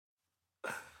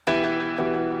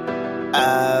G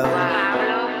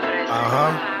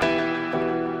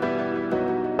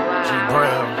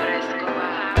Brown.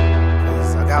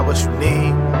 'Cause I got what you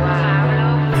need.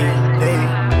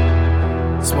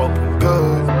 Smoking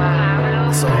good.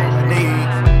 That's all I need.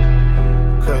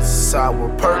 'Cause sour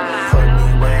perk put me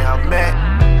where I'm at.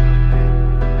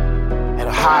 And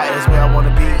the high is where I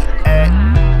wanna be at.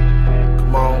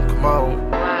 Come on, come on.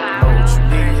 I know what you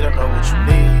need, I know what you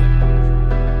need.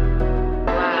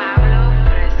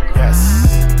 Yes.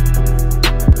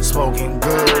 Smoking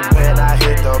good when I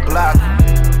hit the block.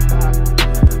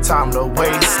 Time to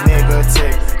waste, nigga,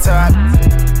 tick tock.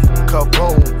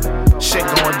 Kaboom, shit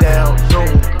going down,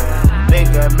 doom.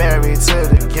 Nigga married to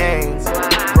the game,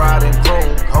 bride and groom,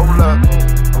 hold up.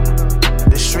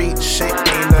 The street shit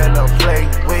ain't nothing to play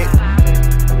with.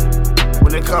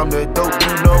 When it come to dope,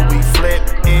 you know we flip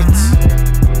it.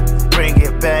 Bring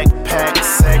it back, pack,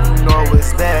 sack, you know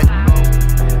it's that.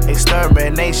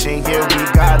 Extermination, yeah, we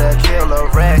gotta kill a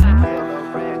rat.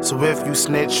 So if you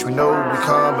snitch, we know we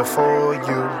coming for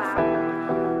you.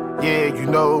 Yeah, you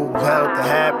know how to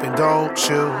happen, don't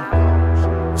you?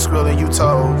 Squilling you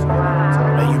told,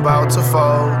 now you bout to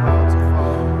fold.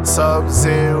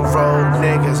 Sub-zero,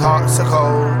 niggas hearts are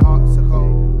cold.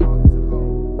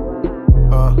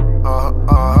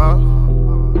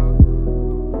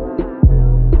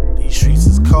 These streets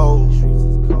is cold.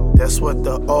 That's what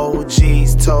the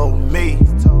OGs told me.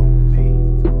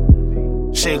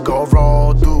 Shit go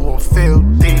wrong, do 'em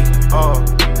filthy.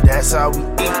 That's how we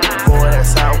eat, boy,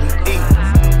 that's how we eat.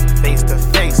 Face to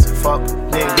face, fuck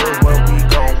nigga when we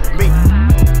gon' meet.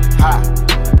 Ha,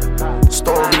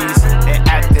 stories and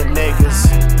acting niggas.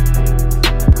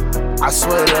 I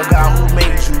swear to God, who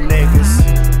made you niggas?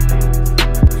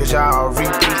 'Cause y'all a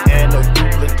repeat and a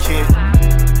duplicate.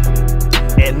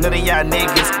 And none of y'all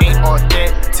niggas ain't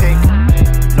authentic.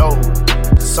 No,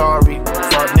 sorry,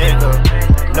 fuck nigga,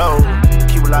 no.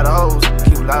 Keep a lot of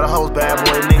hoes, bad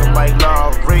boy nigga like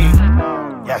Laurie.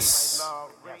 Yes.